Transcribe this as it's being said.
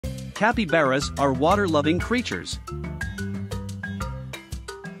Capybaras are water-loving creatures.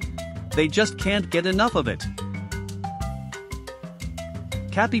 They just can't get enough of it.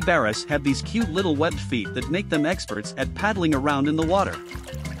 Capybaras have these cute little webbed feet that make them experts at paddling around in the water.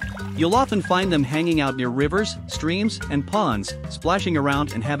 You'll often find them hanging out near rivers, streams, and ponds, splashing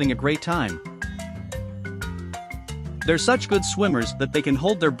around and having a great time. They're such good swimmers that they can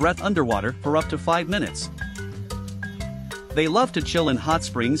hold their breath underwater for up to 5 minutes. They love to chill in hot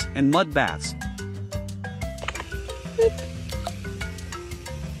springs and mud baths.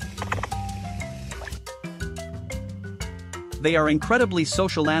 They are incredibly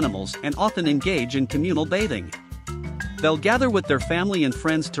social animals and often engage in communal bathing. They'll gather with their family and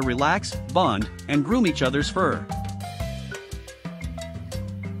friends to relax, bond, and groom each other's fur.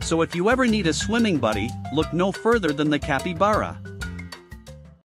 So if you ever need a swimming buddy, look no further than the capybara.